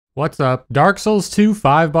What's up? Dark Souls 2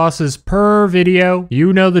 5 bosses per video.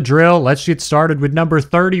 You know the drill. Let's get started with number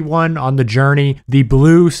 31 on the journey, the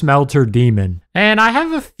Blue Smelter Demon. And I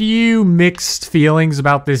have a few mixed feelings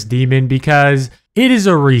about this demon because it is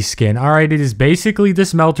a reskin. Alright, it is basically the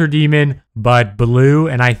Smelter Demon, but blue,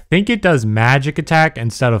 and I think it does magic attack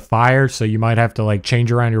instead of fire, so you might have to like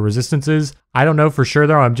change around your resistances. I don't know for sure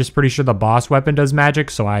though, I'm just pretty sure the boss weapon does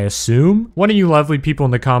magic, so I assume. One of you lovely people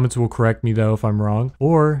in the comments will correct me though if I'm wrong.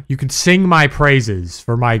 Or you can sing my praises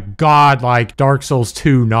for my godlike Dark Souls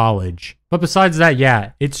 2 knowledge. But besides that,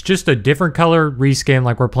 yeah, it's just a different color reskin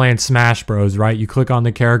like we're playing Smash Bros, right? You click on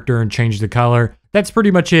the character and change the color. That's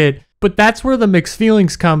pretty much it. But that's where the mixed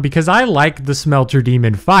feelings come because I like the Smelter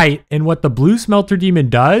Demon fight, and what the Blue Smelter Demon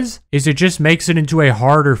does is it just makes it into a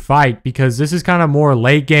harder fight because this is kind of more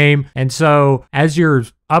late game, and so as your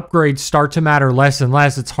upgrades start to matter less and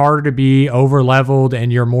less, it's harder to be over leveled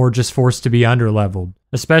and you're more just forced to be under leveled.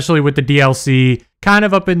 Especially with the DLC, kind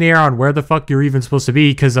of up in the air on where the fuck you're even supposed to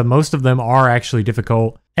be because most of them are actually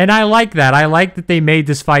difficult. And I like that. I like that they made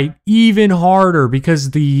this fight even harder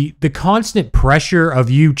because the constant pressure of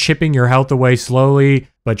you chipping your health away slowly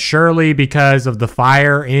but surely because of the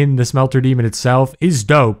fire in the Smelter Demon itself is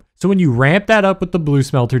dope. So when you ramp that up with the Blue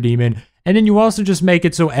Smelter Demon, and then you also just make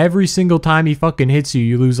it so every single time he fucking hits you,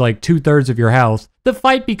 you lose like 2/3 of your health, the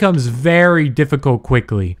fight becomes very difficult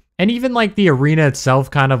quickly. And even like the arena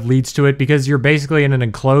itself kind of leads to it because you're basically in an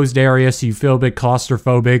enclosed area, so you feel a bit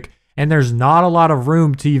claustrophobic, and there's not a lot of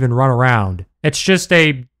room to even run around. It's just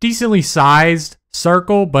a decently sized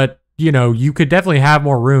circle, but you know, you could definitely have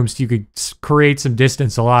more room so you could create some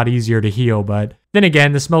distance a lot easier to heal. But then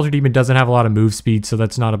again, the Smelter Demon doesn't have a lot of move speed, so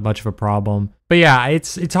that's not much of a problem. But yeah,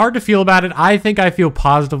 it's hard to feel about it. I think I feel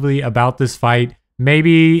positively about this fight.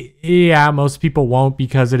 Maybe, yeah, most people won't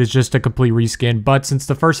because it is just a complete reskin. But since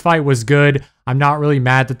the first fight was good, I'm not really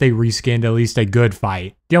mad that they reskinned at least a good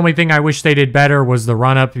fight. The only thing I wish they did better was the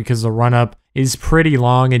run-up because the run-up is pretty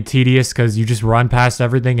long and tedious because you just run past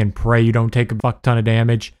everything and pray you don't take a fuck ton of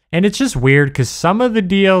damage. And it's just weird because some of the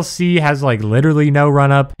DLC has like literally no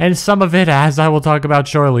run-up, and some of it, as I will talk about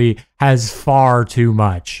shortly, has far too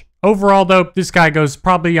much. Overall though, this guy goes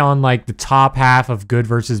probably on like the top half of good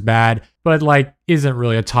versus bad, but like isn't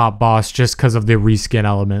really a top boss just because of the reskin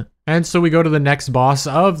element. And so we go to the next boss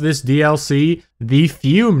of this DLC, the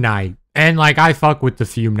Fume Knight. And like I fuck with the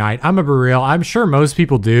Fume Knight. I'm gonna be real, I'm sure most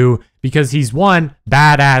people do because he's one,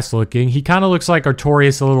 badass looking. He kind of looks like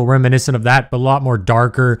Artorias, a little reminiscent of that, but a lot more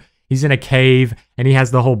darker. He's in a cave and he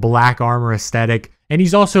has the whole black armor aesthetic. And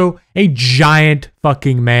he's also a giant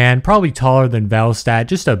fucking man, probably taller than Velstadt,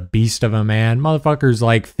 just a beast of a man. Motherfucker's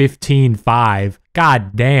like 15'5".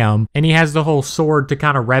 God damn. And he has the whole sword to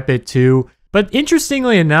kind of rep it too. But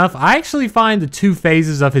interestingly enough, I actually find the two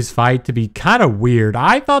phases of his fight to be kind of weird.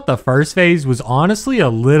 I thought the first phase was honestly a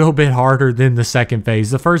little bit harder than the second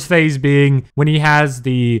phase. The first phase being when he has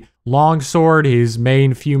the long sword, his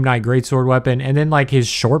main Fume Knight greatsword weapon, and then like his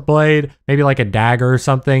short blade, maybe like a dagger or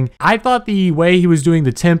something. I thought the way he was doing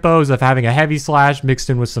the tempos of having a heavy slash mixed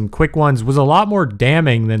in with some quick ones was a lot more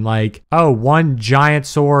damning than like, oh, one giant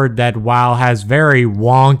sword that while has very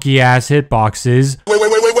wonky ass hitboxes. Wait.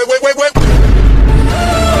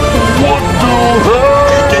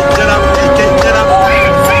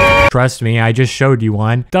 Trust me, I just showed you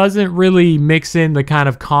one. Doesn't really mix in the kind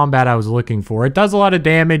of combat I was looking for. It does a lot of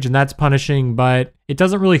damage and that's punishing, but it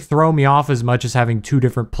doesn't really throw me off as much as having two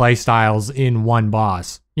different playstyles in one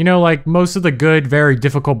boss. You know, like most of the good, very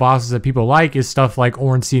difficult bosses that people like is stuff like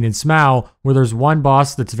Ornstein and Smough, where there's one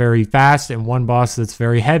boss that's very fast and one boss that's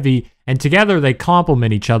very heavy, and together they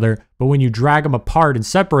complement each other, but when you drag them apart and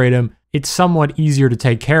separate them, it's somewhat easier to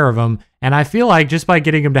take care of them. And I feel like just by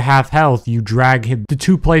getting him to half health, you drag the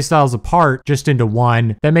two playstyles apart just into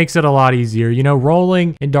one. That makes it a lot easier. You know,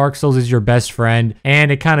 rolling in Dark Souls is your best friend,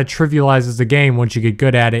 and it kind of trivializes the game once you get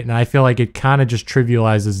good at it, and I feel like it kind of just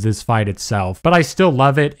trivializes this fight itself. But I still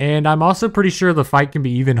love it, and I'm also pretty sure the fight can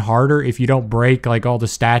be even harder if you don't break like all the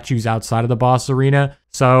statues outside of the boss arena.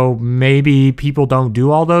 So maybe people don't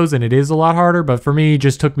do all those, and it is a lot harder, but for me, it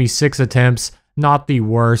just took me 6 attempts. Not the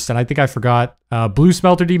worst, and I think I forgot, Blue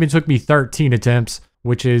Smelter Demon took me 13 attempts,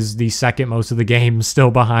 which is the second most of the game, still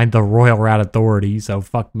behind the Royal Rat Authority, so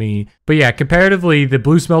fuck me. But yeah, comparatively, the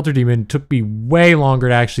Blue Smelter Demon took me way longer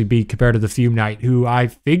to actually beat compared to the Fume Knight, who I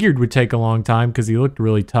figured would take a long time because he looked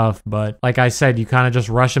really tough, but like I said, you kind of just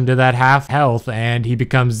rush him to that half health, and he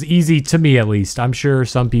becomes easy to me at least. I'm sure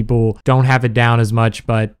some people don't have it down as much,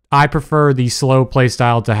 but I prefer the slow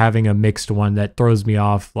playstyle to having a mixed one that throws me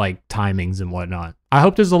off like timings and whatnot. I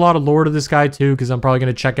hope there's a lot of lore to this guy too, because I'm probably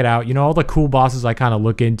going to check it out. You know, all the cool bosses I kind of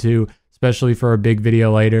look into, especially for a big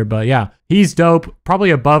video later. But yeah, he's dope.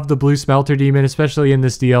 Probably above the Blue Smelter Demon, especially in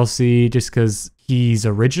this DLC, just because he's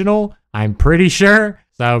original, I'm pretty sure.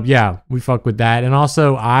 So yeah, we fuck with that. And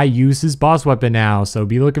also, I use his boss weapon now, so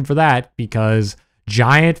be looking for that, because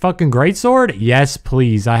giant fucking greatsword? Yes,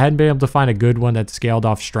 please. I hadn't been able to find a good one that scaled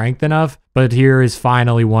off strength enough, but here is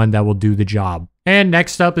finally one that will do the job. And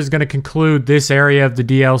next up is going to conclude this area of the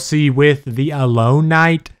DLC with the Alone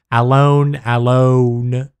Knight. Alone. Yeah,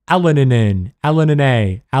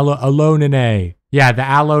 the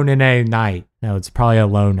Alone Knight. No, it's probably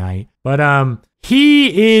Alone Knight. But,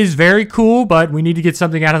 he is very cool, but we need to get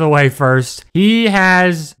something out of the way first. He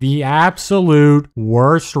has the absolute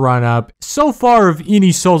worst run-up so far of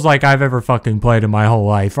any Souls-like I've ever fucking played in my whole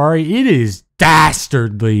life. Alright, it is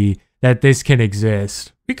dastardly that this can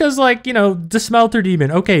exist. Because, like, you know, the Smelter Demon,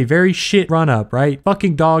 okay, very shit run-up, right?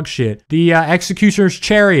 Fucking dog shit. The Executioner's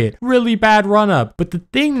Chariot, really bad run-up. But the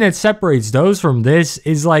thing that separates those from this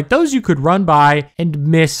is, like, those you could run by and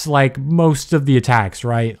miss, like, most of the attacks,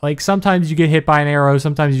 right? Like, sometimes you get hit by an arrow,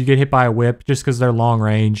 sometimes you get hit by a whip just because they're long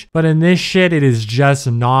range. But in this shit, it is just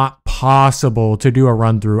not possible to do a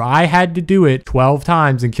run-through. I had to do it 12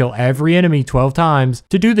 times and kill every enemy 12 times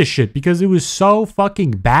to do this shit because it was so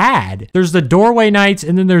fucking bad. There's the Doorway Knights,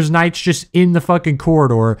 and then there's knights just in the fucking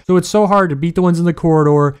corridor. So it's so hard to beat the ones in the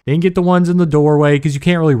corridor, then get the ones in the doorway, because you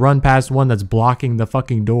can't really run past one that's blocking the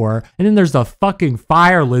fucking door. And then there's the fucking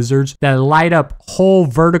fire lizards that light up whole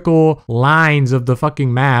vertical lines of the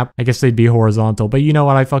fucking map. I guess they'd be horizontal, but you know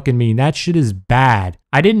what I fucking mean. That shit is bad.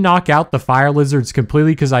 I didn't knock out the fire lizards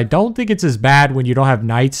completely because I don't think it's as bad when you don't have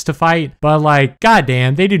knights to fight. But like,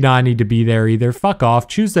 goddamn, they do not need to be there either. Fuck off.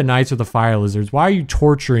 Choose the knights or the fire lizards. Why are you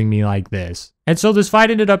torturing me like this? And so this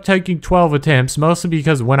fight ended up taking 12 attempts, mostly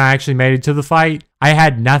because when I actually made it to the fight, I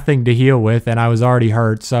had nothing to heal with and I was already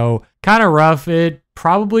hurt. So kind of rough. It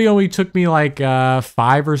probably only took me like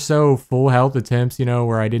 5 or so full health attempts, you know,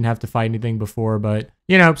 where I didn't have to fight anything before. But,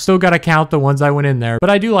 you know, still got to count the ones I went in there. But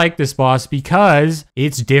I do like this boss because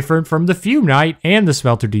it's different from the Fume Knight and the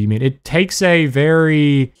Smelter Demon. It takes a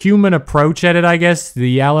very human approach at it, I guess.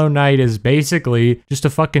 The Alone Knight is basically just a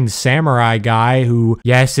fucking samurai guy who,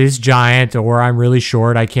 yes, is giant, or I'm really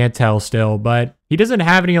short. I can't tell still, but he doesn't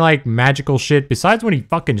have any, like, magical shit besides when he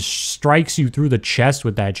fucking strikes you through the chest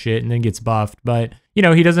with that shit and then gets buffed. But, you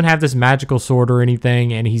know, he doesn't have this magical sword or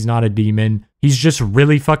anything, and he's not a demon. He's just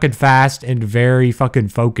really fucking fast and very fucking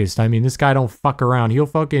focused. I mean, this guy don't fuck around. He'll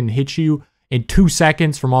fucking hit you in 2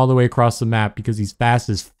 seconds from all the way across the map because he's fast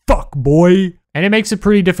as fuck, boy. And it makes it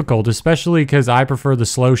pretty difficult, especially because I prefer the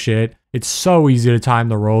slow shit. It's so easy to time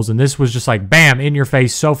the rolls, and this was just like, bam, in your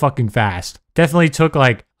face so fucking fast. Definitely took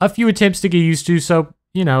like a few attempts to get used to, so,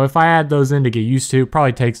 you know, if I add those in to get used to, it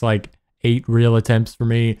probably takes like 8 real attempts for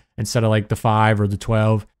me instead of like the 5 or the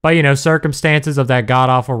 12. But, you know, circumstances of that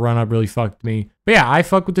god-awful run-up really fucked me. But yeah, I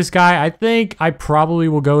fuck with this guy. I think I probably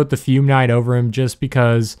will go with the Fume Knight over him just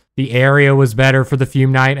because the area was better for the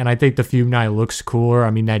Fume Knight, and I think the Fume Knight looks cooler.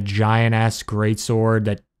 I mean, that giant-ass greatsword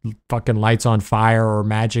that fucking lights on fire or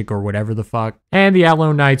magic or whatever the fuck. And the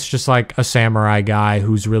Alone Knight's just like a samurai guy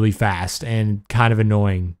who's really fast and kind of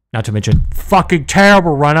annoying. Not to mention fucking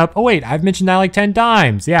terrible run-up. Oh wait, I've mentioned that like 10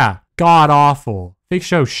 times. Yeah, god-awful. Big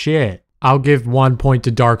show shit. I'll give 1 point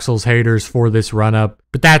to Dark Souls haters for this run-up,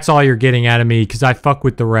 but that's all you're getting out of me because I fuck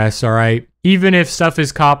with the rest, alright? Even if stuff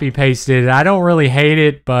is copy-pasted, I don't really hate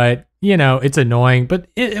it, but, you know, it's annoying. But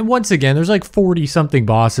once again, there's like 40-something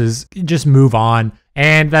bosses. Just move on.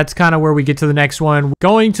 And that's kind of where we get to the next one.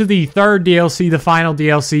 Going to the third DLC, the final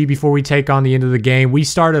DLC before we take on the end of the game, we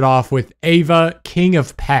started off with Ava, King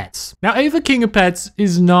of Pets. Now, Ava, King of Pets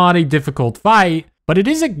is not a difficult fight, but it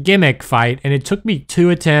is a gimmick fight, and it took me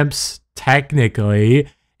 2 attempts, technically,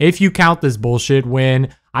 if you count this bullshit,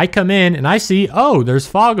 when I come in and I see, oh, there's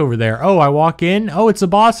fog over there. Oh, I walk in. Oh, it's a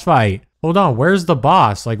boss fight. Hold on, where's the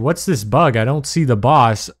boss? Like, what's this bug? I don't see the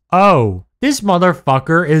boss. Oh, this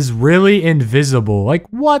motherfucker is really invisible. Like,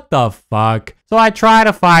 what the fuck? So I try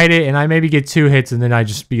to fight it, and I maybe get 2 hits, and then I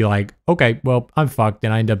just be like, okay, well, I'm fucked,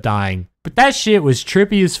 and I end up dying. But that shit was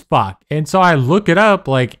trippy as fuck. And so I look it up,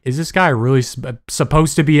 like, is this guy really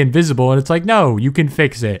supposed to be invisible? And it's like, no, you can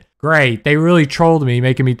fix it. Great. They really trolled me,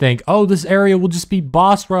 making me think, oh, this area will just be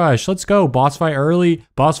boss rush. Let's go. Boss fight early,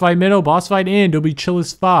 boss fight middle, boss fight end. It'll be chill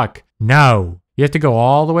as fuck. No. You have to go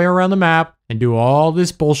all the way around the map and do all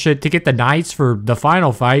this bullshit to get the knights for the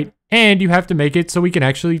final fight. And you have to make it so we can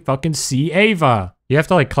actually fucking see Ava. You have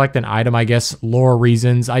to like collect an item, I guess, lore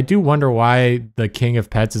reasons. I do wonder why the King of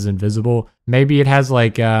Pets is invisible. Maybe it has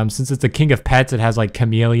like, since it's the King of Pets, it has like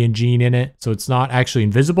chameleon gene in it. So it's not actually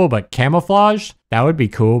invisible, but camouflaged. That would be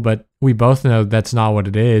cool, but we both know that's not what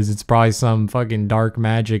it is. It's probably some fucking dark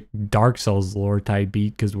magic Dark Souls lore type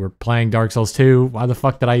beat because we're playing Dark Souls 2. Why the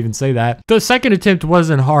fuck did I even say that? The second attempt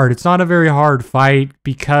wasn't hard. It's not a very hard fight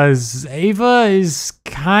because Ava is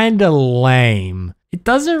kind of lame. It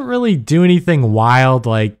doesn't really do anything wild,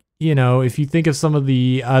 like, you know, if you think of some of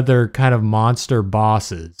the other kind of monster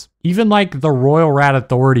bosses. Even like the Royal Rat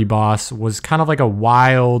Authority boss was kind of like a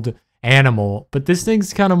wild animal, but this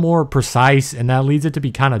thing's kind of more precise, and that leads it to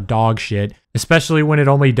be kind of dog shit, especially when it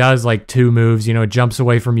only does like 2 moves. You know, it jumps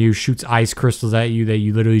away from you, shoots ice crystals at you that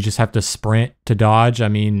you literally just have to sprint to dodge. I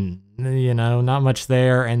mean, you know, not much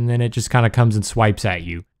there, and then it just kind of comes and swipes at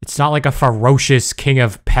you. It's not like a ferocious King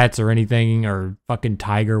of Pets or anything, or fucking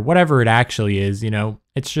tiger, whatever it actually is, you know.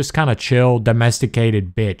 It's just kind of chill,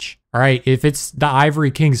 domesticated bitch. All right, if it's the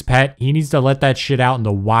Ivory King's pet, he needs to let that shit out in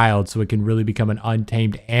the wild so it can really become an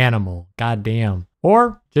untamed animal. God damn.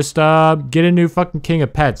 Or just get a new fucking King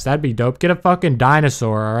of Pets. That'd be dope. Get a fucking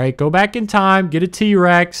dinosaur, all right? Go back in time, get a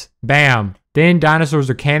T-Rex, bam. Then dinosaurs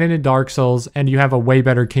are canon in Dark Souls, and you have a way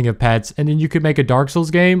better King of Pets, and then you could make a Dark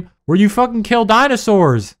Souls game where you fucking kill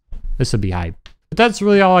dinosaurs. This would be hype. But that's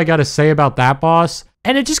really all I gotta say about that boss.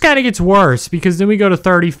 And it just kind of gets worse because then we go to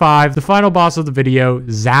 35, the final boss of the video,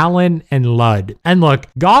 Zalin and Lud. And look,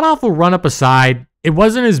 God-awful run up aside, it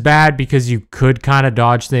wasn't as bad because you could kind of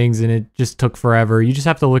dodge things and it just took forever. You just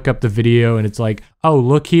have to look up the video and it's like, oh,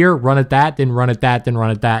 look here, run at that, then run at that, then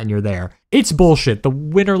run at that, and you're there. It's bullshit. The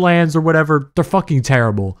Winterlands or whatever, they're fucking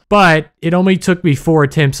terrible. But it only took me 4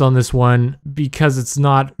 attempts on this one because it's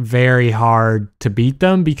not very hard to beat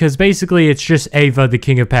them, because basically it's just Ava, the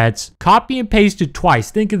King of Pets, copy and pasted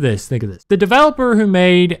twice. Think of this, think of this. The developer who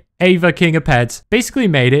made Ava, King of Pets, basically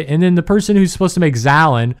made it, and then the person who's supposed to make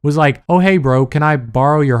Zalin was like, oh, hey, bro, can I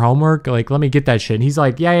borrow your homework? Like, let me get that shit. And he's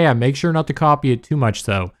like, yeah, make sure not to copy it too much,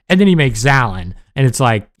 though. And then he makes Zalin. And it's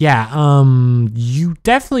like, yeah, you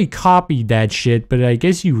definitely copied that shit, but I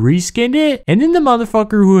guess you reskinned it? And then the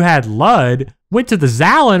motherfucker who had Lud went to the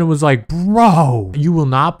Zalin and was like, bro, you will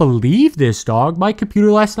not believe this, dog. My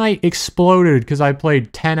computer last night exploded because I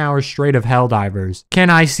played 10 hours straight of Helldivers. Can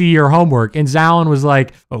I see your homework? And Zalin was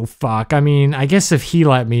like, oh, fuck. I mean, I guess if he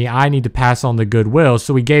let me, I need to pass on the goodwill.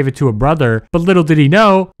 So he gave it to a brother. But little did he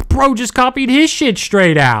know, bro just copied his shit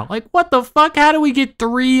straight out. Like, what the fuck? How do we get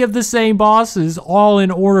 3 of the same bosses all in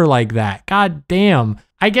order like that? God damn.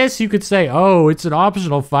 I guess you could say, oh, it's an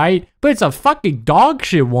optional fight, but it's a fucking dog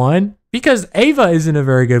shit one. Because Ava isn't a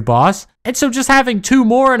very good boss. And so just having 2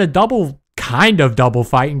 more in a kind of double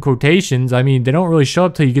fight in quotations. I mean, they don't really show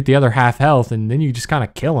up till you get the other half health and then you just kind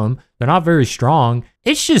of kill them. They're not very strong.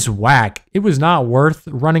 It's just whack. It was not worth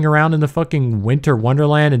running around in the fucking Winter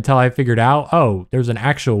Wonderland until I figured out, oh, there's an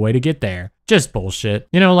actual way to get there. Just bullshit.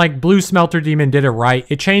 You know, like Blue Smelter Demon did it right.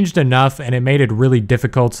 It changed enough and it made it really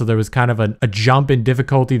difficult. So there was kind of a jump in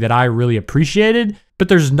difficulty that I really appreciated. But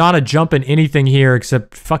there's not a jump in anything here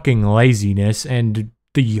except fucking laziness and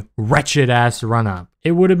the wretched ass run up.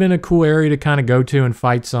 It would have been a cool area to kind of go to and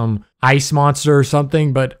fight some ice monster or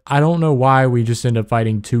something, but I don't know why we just end up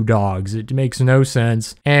fighting 2 dogs. It makes no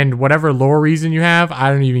sense. And whatever lore reason you have, I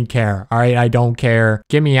don't even care. All right, I don't care.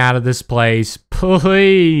 Get me out of this place,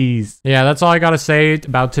 please. Yeah, that's all I gotta say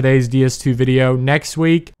about today's DS2 video. Next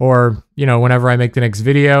week, or you know, whenever I make the next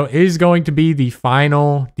video, is going to be the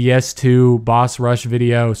final DS2 boss rush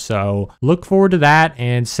video. So look forward to that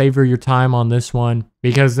and savor your time on this one,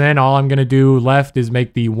 because then all I'm gonna do left is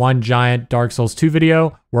make the one giant Dark Souls 2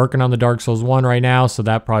 video. Working on the Dark Souls 1 right now, so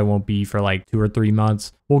that probably won't be for like 2 or 3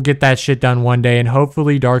 months. We'll get that shit done one day, and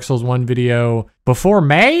hopefully Dark Souls 1 video before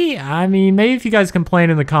May? I mean, maybe if you guys complain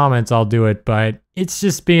in the comments, I'll do it, but it's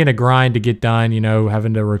just being a grind to get done, you know,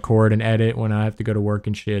 having to record and edit when I have to go to work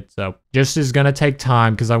and shit. So just is gonna take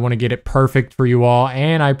time because I want to get it perfect for you all,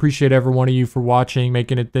 and I appreciate every one of you for watching,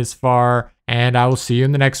 making it this far, and I will see you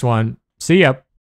in the next one. See ya.